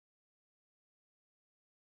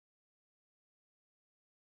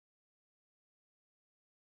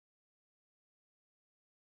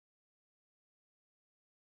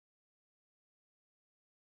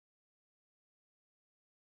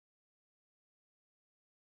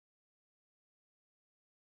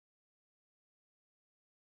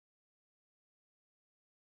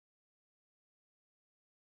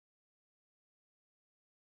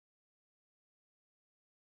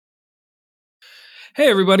Hey,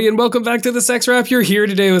 everybody, and welcome back to the Sex Wrap. You're here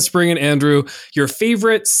today with Spring and Andrew, your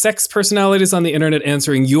favorite sex personalities on the internet,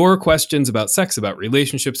 answering your questions about sex, about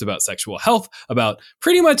relationships, about sexual health, about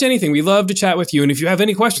pretty much anything. We love to chat with you. And if you have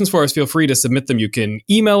any questions for us, feel free to submit them. You can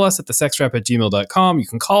email us at thesexwrap@gmail.com. You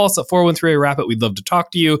can call us at 413-RAPIT. We'd love to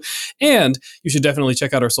talk to you. And you should definitely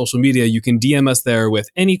check out our social media. You can DM us there with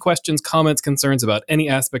any questions, comments, concerns about any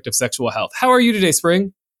aspect of sexual health. How are you today,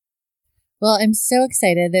 Spring? Well, I'm so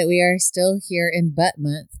excited that we are still here in Butt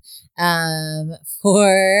Month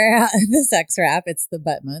for the Sex Wrap. It's the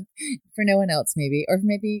Butt Month for no one else, maybe, or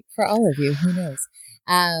maybe for all of you. Who knows?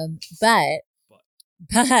 But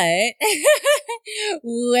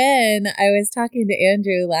when I was talking to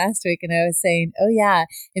Andrew last week and I was saying, oh yeah,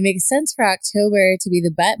 it makes sense for October to be the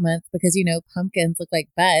butt month because, you know, pumpkins look like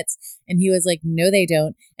butts. And he was like, no, they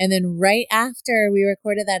don't. And then right after we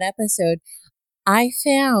recorded that episode, I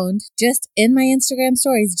found just in my Instagram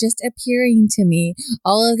stories, just appearing to me,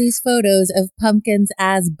 all of these photos of pumpkins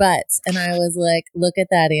as butts. And I was like, look at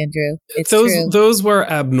that, Andrew. It's true. Those were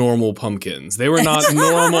abnormal pumpkins. They were not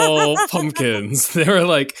normal pumpkins. They were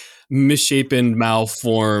like misshapen,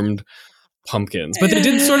 malformed pumpkins. But they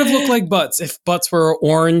did sort of look like butts if butts were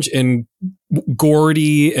orange and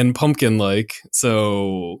gourdy and pumpkin-like.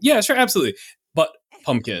 So yeah, sure, absolutely. But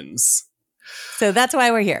pumpkins. So that's why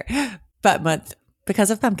we're here. Butt month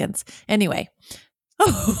because of pumpkins. Anyway.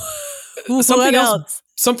 Something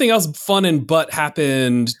else fun and butt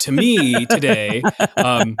happened to me today.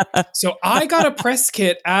 So I got a press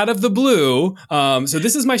kit out of the blue. So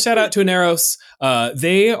this is my shout out to Aneros.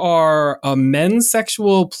 They are a men's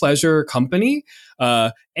sexual pleasure company.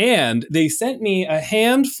 And they sent me a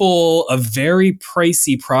handful of very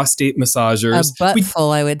pricey prostate massagers. A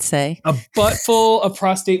buttful, I would say. A buttful of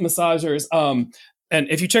prostate massagers. And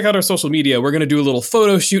if you check out our social media, we're going to do a little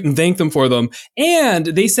photo shoot and thank them for them. And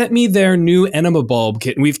they sent me their new enema bulb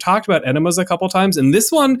kit. And we've talked about enemas a couple times. And this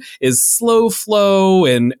one is slow flow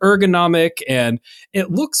and ergonomic. And it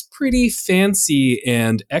looks pretty fancy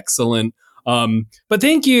and excellent. But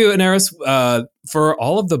thank you, Aneros, for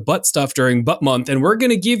all of the butt stuff during Butt Month. And we're going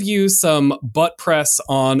to give you some butt press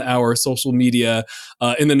on our social media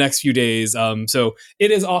in the next few days. So it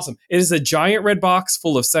is awesome. It is a giant red box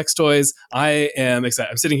full of sex toys. I am excited.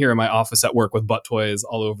 I'm sitting here in my office at work with butt toys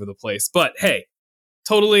all over the place. But hey,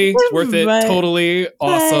 totally worth it. Totally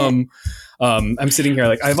awesome. I'm sitting here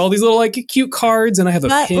like I have all these little like cute cards and I have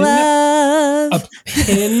a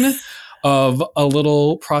pin of a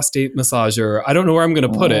little prostate massager. I don't know where I'm going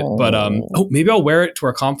to put it, but maybe I'll wear it to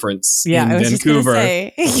our conference in Vancouver.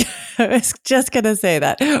 I was just going to say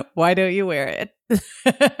that. Why don't you wear it?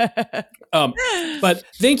 But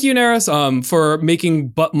thank you, Aneros, for making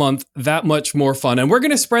Butt Month that much more fun. And we're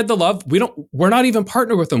going to spread the love. We're not even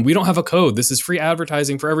partnered with them. We don't have a code. This is free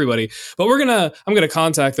advertising for everybody. But I'm going to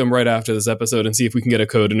contact them right after this episode and see if we can get a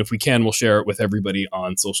code. And if we can, we'll share it with everybody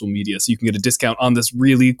on social media so you can get a discount on this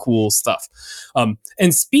really cool stuff.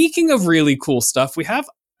 And speaking of really cool stuff, we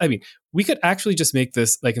could actually just make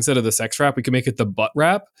this, like, instead of the sex wrap, we could make it the butt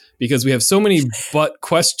wrap because we have so many butt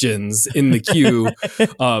questions in the queue.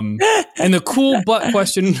 And the cool butt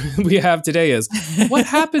question we have today is, what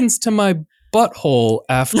happens to my butthole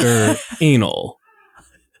after anal?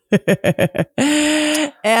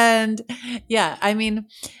 And yeah, I mean,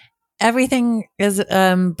 everything is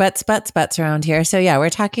butts around here. So yeah, we're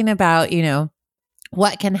talking about, you know,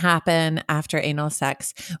 what can happen after anal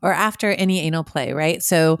sex or after any anal play, right?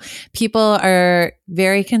 So people are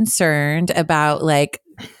very concerned about like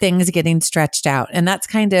things getting stretched out. And that's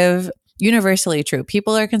kind of universally true.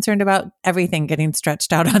 People are concerned about everything getting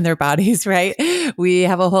stretched out on their bodies, right? We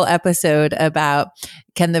have a whole episode about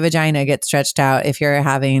can the vagina get stretched out if you're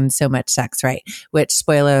having so much sex, right? Which,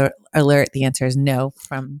 spoiler alert, the answer is no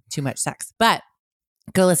from too much sex. But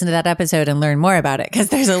go listen to that episode and learn more about it because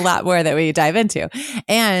there's a lot more that we dive into.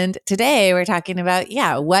 And today we're talking about,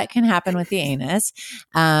 what can happen with the anus?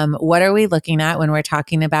 What are we looking at when we're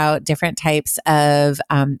talking about different types of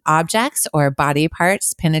objects or body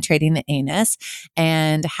parts penetrating the anus?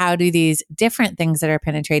 And how do these different things that are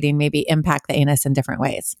penetrating maybe impact the anus in different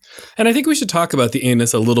ways? And I think we should talk about the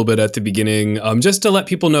anus a little bit at the beginning, just to let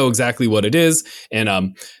people know exactly what it is.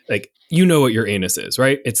 And you know what your anus is,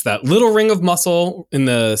 right? It's that little ring of muscle in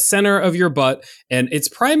the center of your butt. And its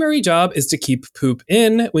primary job is to keep poop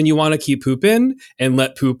in when you want to keep poop in and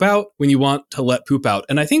let poop out when you want to let poop out.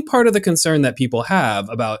 And I think part of the concern that people have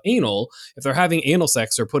about anal, if they're having anal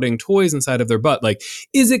sex or putting toys inside of their butt, like,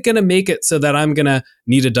 is it going to make it so that I'm going to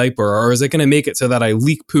need a diaper? Or is it going to make it so that I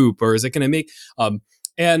leak poop? Or is it going to make,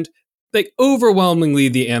 overwhelmingly,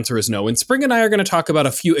 the answer is no. And Spring and I are going to talk about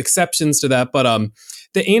a few exceptions to that. But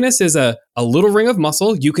the anus is a a little ring of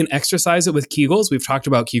muscle. You can exercise it with Kegels. We've talked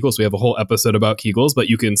about Kegels. We have a whole episode about Kegels, but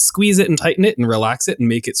you can squeeze it and tighten it and relax it and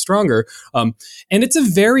make it stronger. And it's a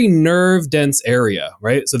very nerve dense area,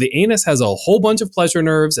 right? So the anus has a whole bunch of pleasure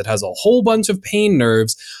nerves. It has a whole bunch of pain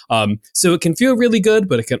nerves. So it can feel really good,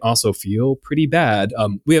 but it can also feel pretty bad.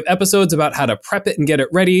 We have episodes about how to prep it and get it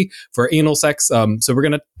ready for anal sex. So we're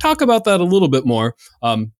going to talk about that a little bit more.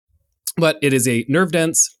 But it is a nerve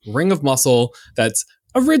dense ring of muscle that's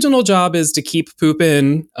original job is to keep poop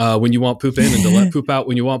in when you want poop in and to let poop out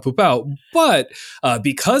when you want poop out. But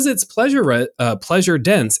because it's pleasure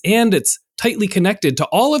dense and it's tightly connected to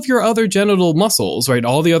all of your other genital muscles, right?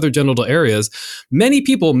 All the other genital areas. Many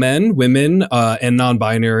people, men, women, and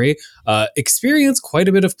non-binary, experience quite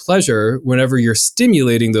a bit of pleasure whenever you're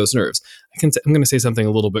stimulating those nerves. I'm going to say something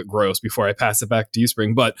a little bit gross before I pass it back to you,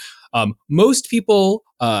 Spring, but most people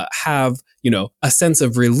have, a sense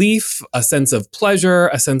of relief, a sense of pleasure,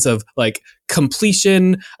 a sense of like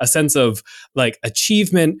completion, a sense of like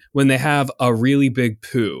achievement when they have a really big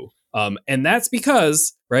poo. And that's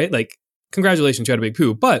because, right, like, congratulations, you had a big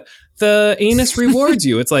poo, but the anus rewards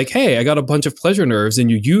you. It's like, hey, I got a bunch of pleasure nerves and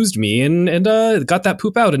you used me and got that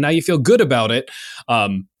poop out and now you feel good about it.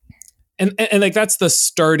 And like, that's the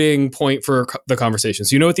starting point for the conversation.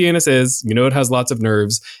 So you know what the anus is, you know it has lots of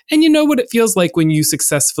nerves, and you know what it feels like when you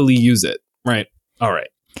successfully use it, right? All right.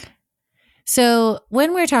 So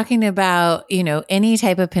when we're talking about, any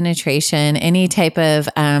type of penetration, any type of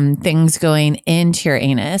things going into your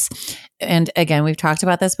anus, and again, we've talked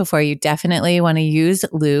about this before, you definitely want to use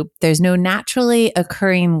lube. There's no naturally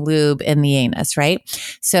occurring lube in the anus, right?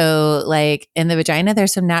 So like in the vagina,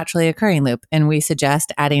 there's some naturally occurring lube, and we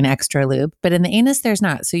suggest adding extra lube, but in the anus, there's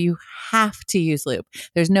not. So you have to use lube.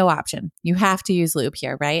 There's no option. You have to use lube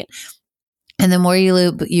here, right? And the more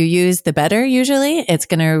you use, the better. Usually it's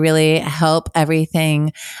going to really help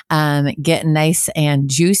everything get nice and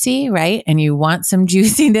juicy, right? And you want some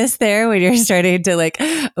juiciness there when you're starting to like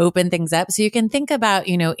open things up. So you can think about,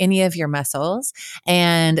 any of your muscles,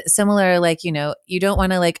 and similar, like, you don't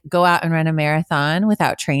want to like go out and run a marathon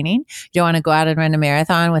without training. You don't want to go out and run a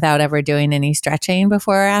marathon without ever doing any stretching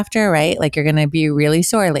before or after, right? Like you're going to be really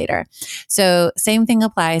sore later. So same thing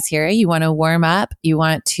applies here. You want to warm up. You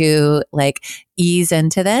want to like ease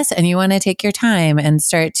into this, and you want to take your time and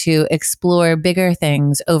start to explore bigger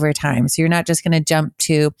things over time. So you're not just going to jump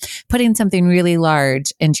to putting something really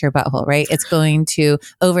large into your butthole, right? It's going to,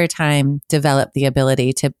 over time, develop the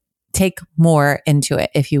ability to take more into it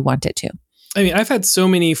if you want it to. I mean, I've had so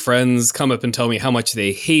many friends come up and tell me how much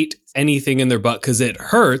they hate anything in their butt because it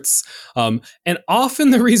hurts. And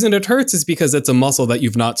often the reason it hurts is because it's a muscle that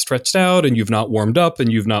you've not stretched out and you've not warmed up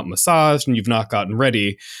and you've not massaged and you've not gotten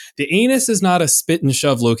ready. The anus is not a spit and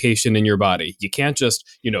shove location in your body. You can't just,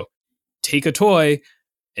 take a toy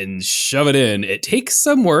and shove it in. It takes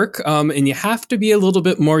some work, and you have to be a little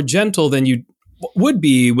bit more gentle than you would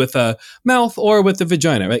be with a mouth or with the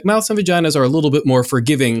vagina. Right? Mouths and vaginas are a little bit more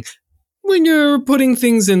forgiving when you're putting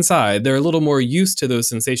things inside. They're a little more used to those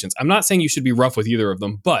sensations. I'm not saying you should be rough with either of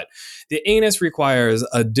them, but the anus requires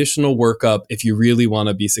additional workup if you really want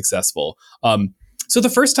to be successful. So the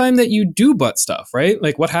first time that you do butt stuff, right?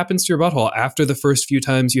 Like what happens to your butthole after the first few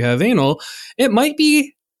times you have anal, it might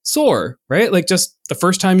be sore, right? Like just the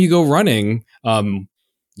first time you go running,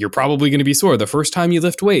 you're probably going to be sore. The first time you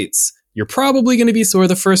lift weights, you're probably going to be sore.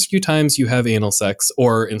 The first few times you have anal sex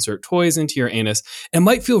or insert toys into your anus. It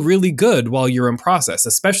might feel really good while you're in process,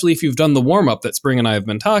 especially if you've done the warm up that Spring and I have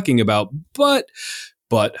been talking about. But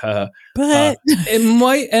it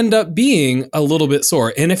might end up being a little bit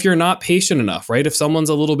sore. And if you're not patient enough, right? If someone's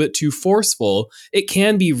a little bit too forceful, it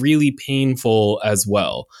can be really painful as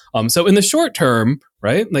well. So in the short term,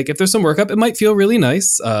 right? Like if there's some workup, it might feel really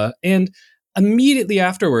nice. And immediately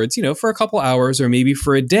afterwards, for a couple hours or maybe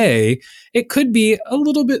for a day, it could be a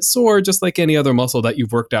little bit sore, just like any other muscle that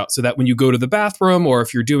you've worked out. So that when you go to the bathroom, or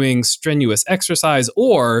if you're doing strenuous exercise,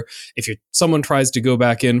 or if someone tries to go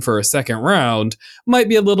back in for a second round, might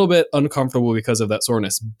be a little bit uncomfortable because of that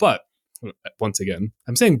soreness. But once again,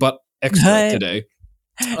 I'm saying but extra today.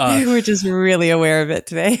 We're just really aware of it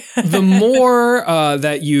today. The more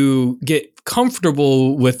that you get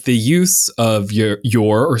comfortable with the use of your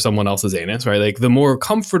or someone else's anus, right? Like the more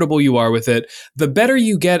comfortable you are with it, the better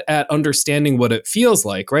you get at understanding what it feels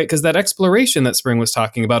like, right? Because that exploration that Spring was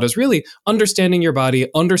talking about is really understanding your body,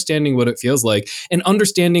 understanding what it feels like, and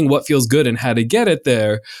understanding what feels good and how to get it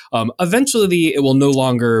there. Eventually, it will no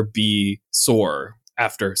longer be sore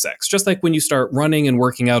after sex. Just like when you start running and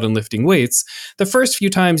working out and lifting weights, the first few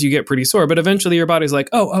times you get pretty sore, but eventually your body's like,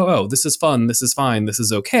 oh, this is fun, this is fine, this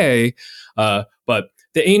is okay. But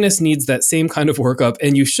the anus needs that same kind of workup,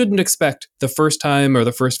 and you shouldn't expect the first time or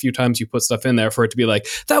the first few times you put stuff in there for it to be like,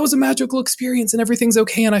 that was a magical experience and everything's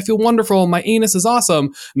okay and I feel wonderful, my anus is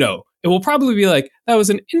awesome. No, it will probably be like, that was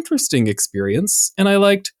an interesting experience and I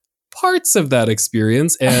liked parts of that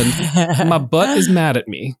experience and my butt is mad at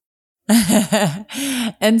me.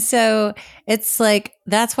 And so it's like,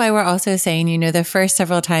 that's why we're also saying, the first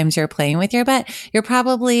several times you're playing with your butt, you're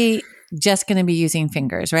probably just going to be using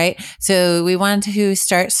fingers, right? So we want to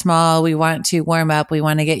start small. We want to warm up. We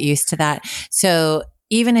want to get used to that. So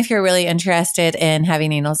even if you're really interested in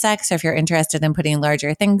having anal sex, or if you're interested in putting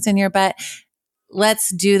larger things in your butt,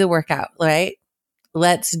 let's do the workout, right?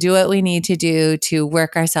 Let's do what we need to do to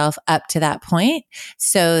work ourselves up to that point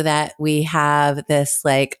so that we have this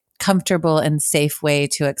like comfortable and safe way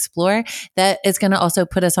to explore that is going to also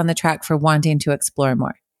put us on the track for wanting to explore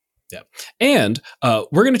more. Yeah. And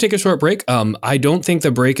we're going to take a short break. I don't think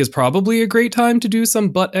the break is probably a great time to do some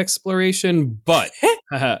butt exploration, but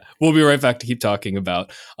we'll be right back to keep talking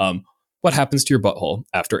about what happens to your butthole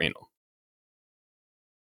after anal.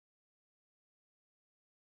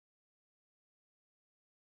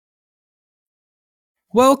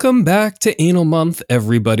 Welcome back to Anal Month,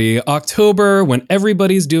 everybody. October, when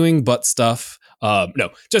everybody's doing butt stuff. No,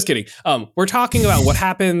 just kidding. We're talking about what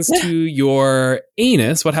happens to your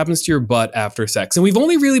anus, what happens to your butt after sex. And we've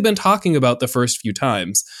only really been talking about the first few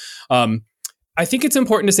times. I think it's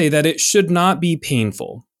important to say that it should not be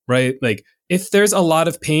painful, right? Like, if there's a lot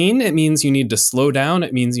of pain, it means you need to slow down.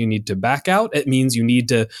 It means you need to back out. It means you need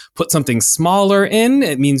to put something smaller in.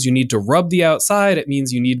 It means you need to rub the outside. It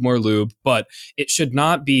means you need more lube, but it should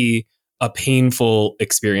not be a painful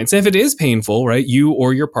experience. If it is painful, right, you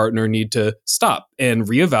or your partner need to stop and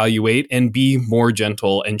reevaluate and be more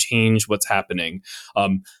gentle and change what's happening. I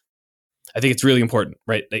think it's really important,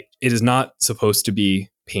 right? Like, it is not supposed to be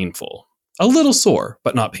painful. A little sore,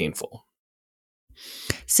 but not painful.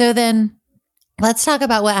 So then let's talk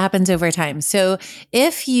about what happens over time. So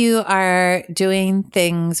if you are doing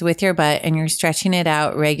things with your butt and you're stretching it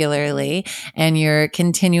out regularly and you're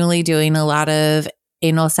continually doing a lot of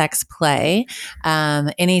anal sex play,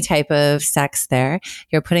 any type of sex there,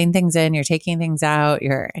 you're putting things in, you're taking things out,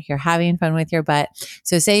 you're having fun with your butt.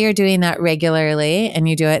 So say you're doing that regularly and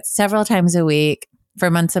you do it several times a week for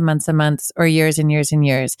months and months and months or years and years and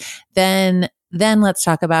years, then let's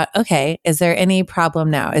talk about, okay, is there any problem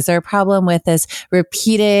now? Is there a problem with this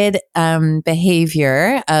repeated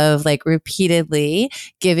behavior of like repeatedly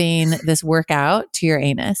giving this workout to your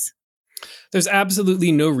anus? There's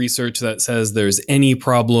absolutely no research that says there's any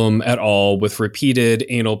problem at all with repeated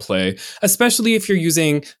anal play, especially if you're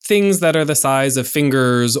using things that are the size of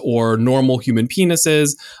fingers or normal human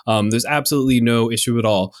penises. There's absolutely no issue at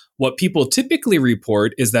all. What people typically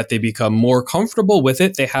report is that they become more comfortable with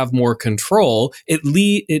it. They have more control. It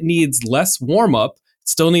needs less warm up.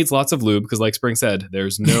 Still needs lots of lube because, like Spring said,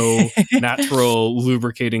 there's no natural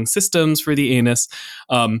lubricating systems for the anus.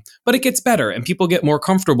 But it gets better and people get more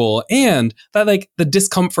comfortable, and that like the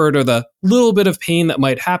discomfort or the little bit of pain that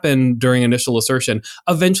might happen during initial assertion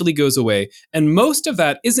eventually goes away. And most of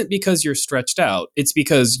that isn't because you're stretched out. It's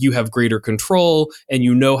because you have greater control and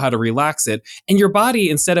you know how to relax it. And your body,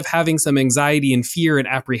 instead of having some anxiety and fear and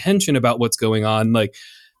apprehension about what's going on, like,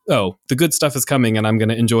 oh, the good stuff is coming and I'm going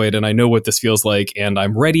to enjoy it and I know what this feels like and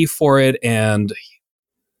I'm ready for it and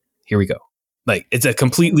here we go. Like, it's a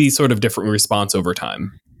completely sort of different response over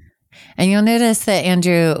time. And you'll notice that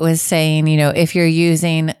Andrew was saying, if you're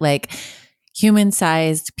using like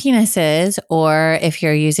human-sized penises or if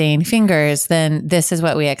you're using fingers, then this is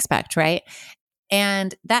what we expect, right?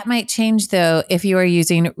 And that might change though if you are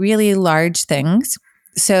using really large things.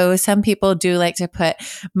 So some people do like to put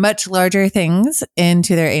much larger things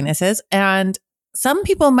into their anuses, and some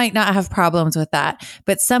people might not have problems with that,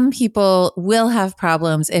 but some people will have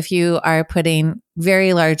problems if you are putting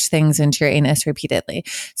very large things into your anus repeatedly.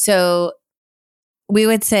 So we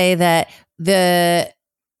would say that the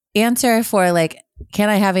answer for like, can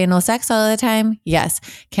I have anal sex all the time? Yes.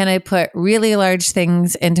 Can I put really large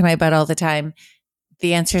things into my butt all the time?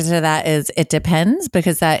 The answer to that is it depends,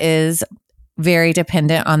 because that is very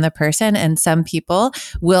dependent on the person. And some people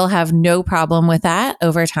will have no problem with that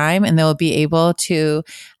over time, and they'll be able to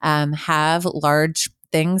have large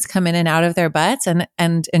things come in and out of their butts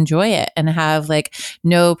and enjoy it and have like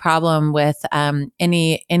no problem with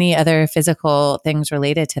any other physical things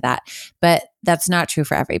related to that. But that's not true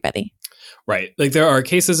for everybody. Right. Like there are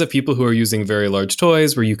cases of people who are using very large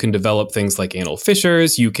toys where you can develop things like anal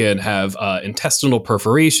fissures, you can have intestinal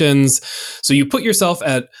perforations. So you put yourself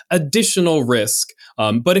at additional risk.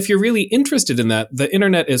 But if you're really interested in that, the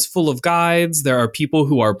internet is full of guides. There are people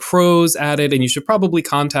who are pros at it, and you should probably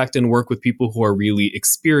contact and work with people who are really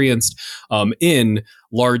experienced in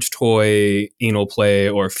large toy anal play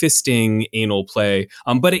or fisting anal play.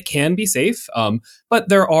 But it can be safe. But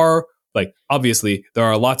there are obviously, there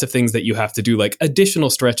are lots of things that you have to do, like additional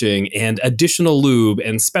stretching and additional lube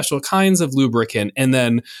and special kinds of lubricant, and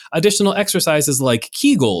then additional exercises like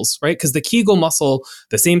Kegels, right? Because the Kegel muscle,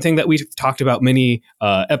 the same thing that we've talked about many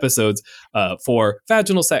episodes for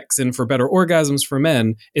vaginal sex and for better orgasms for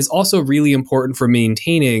men, is also really important for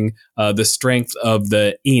maintaining the strength of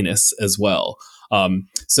the anus as well.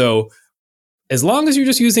 So as long as you're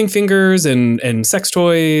just using fingers and sex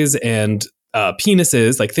toys and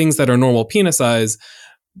penises, like things that are normal penis size,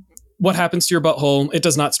 what happens to your butthole? It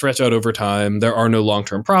does not stretch out over time. There are no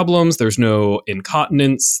long-term problems. There's no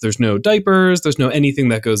incontinence. There's no diapers. There's no anything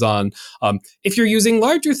that goes on. If you're using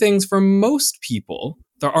larger things, for most people,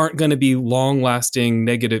 there aren't going to be long-lasting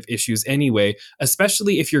negative issues anyway,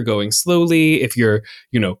 especially if you're going slowly, if you're,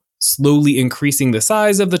 slowly increasing the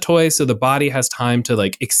size of the toy so the body has time to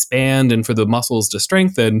expand and for the muscles to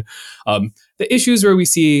strengthen. The issues where we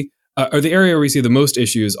see or the area where we see the most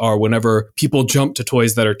issues are whenever people jump to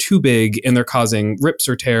toys that are too big and they're causing rips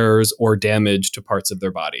or tears or damage to parts of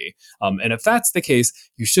their body. And if that's the case,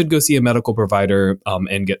 you should go see a medical provider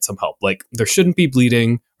and get some help. There shouldn't be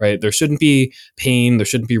bleeding, right? There shouldn't be pain. There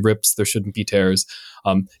shouldn't be rips. There shouldn't be tears.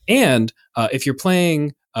 And if you're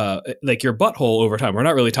playing your butthole over time, we're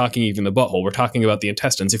not really talking even the butthole, we're talking about the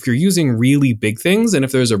intestines. If you're using really big things and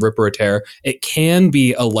if there's a rip or a tear, it can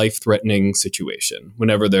be a life-threatening situation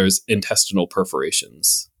whenever there's intestinal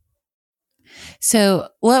perforations. So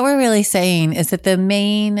what we're really saying is that the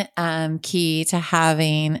main key to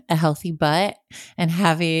having a healthy butt and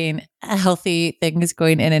having healthy things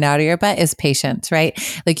going in and out of your butt is patience, right?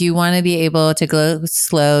 You want to be able to go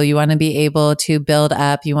slow. You want to be able to build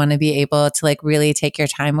up. You want to be able to really take your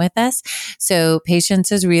time with this. So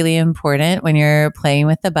patience is really important when you're playing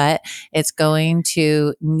with the butt. It's going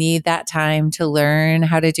to need that time to learn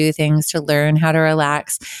how to do things, to learn how to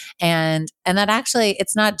relax. And that actually,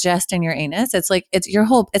 it's not just in your anus. It's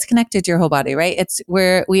connected to your whole body, right? It's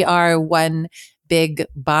where we are one big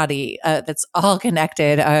body that's all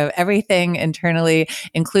connected. Everything internally,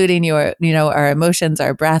 including our emotions,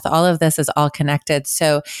 our breath, all of this is all connected.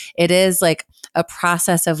 So it is a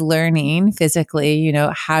process of learning physically,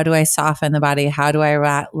 how do I soften the body? How do I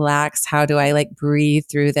relax? How do I breathe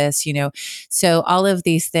through this? So all of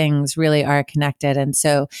these things really are connected. And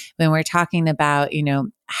so when we're talking about,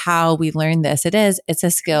 how we learn this, it's a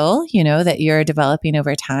skill, that you're developing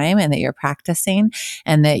over time and that you're practicing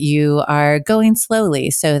and that you are going slowly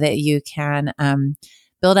so that you can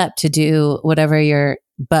build up to do whatever your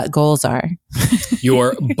butt goals are.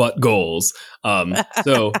 Your butt goals.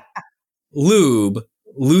 So lube,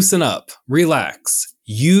 loosen up, relax,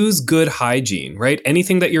 use good hygiene, right?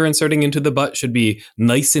 Anything that you're inserting into the butt should be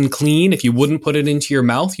nice and clean. If you wouldn't put it into your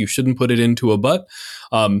mouth, you shouldn't put it into a butt.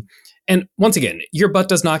 And once again, your butt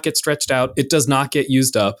does not get stretched out. It does not get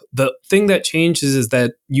used up. The thing that changes is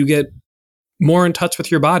that you get more in touch with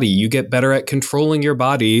your body. You get better at controlling your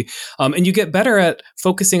body, and you get better at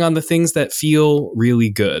focusing on the things that feel really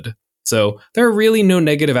good. So there are really no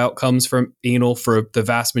negative outcomes from anal for the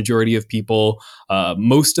vast majority of people.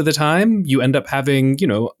 Most of the time, you end up having,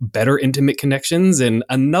 better intimate connections and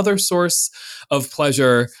another source of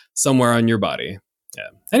pleasure somewhere on your body. Yeah.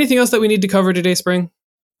 Anything else that we need to cover today, Spring?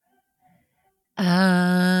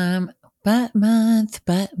 Butt month.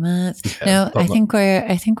 Yeah, no, I think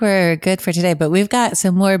we're good for today, but we've got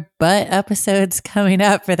some more butt episodes coming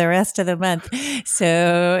up for the rest of the month.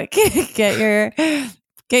 So get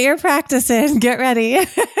your practice in, get ready.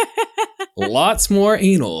 Lots more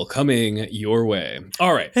anal coming your way.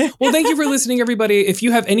 All right. Well, thank you for listening, everybody. If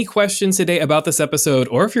you have any questions today about this episode,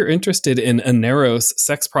 or if you're interested in Aneros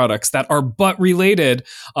sex products that are butt related,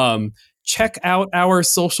 check out our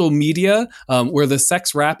social media. We're the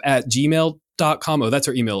Sex Wrap at gmail.com. Oh, that's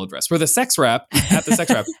our email address. We're the Sex Wrap at the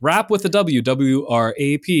Sex Wrap. Wrap with a W,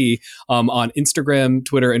 W-R-A-P, on Instagram,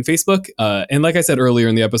 Twitter, and Facebook. And like I said earlier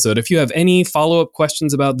in the episode, if you have any follow-up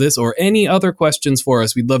questions about this or any other questions for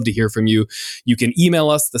us, we'd love to hear from you. You can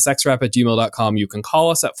email us, thesexwrap at gmail.com. You can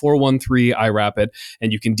call us at 413-I-WRAP-IT,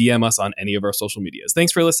 and you can DM us on any of our social medias.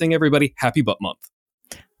 Thanks for listening, everybody. Happy Butt Month.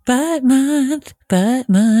 Butt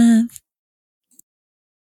month.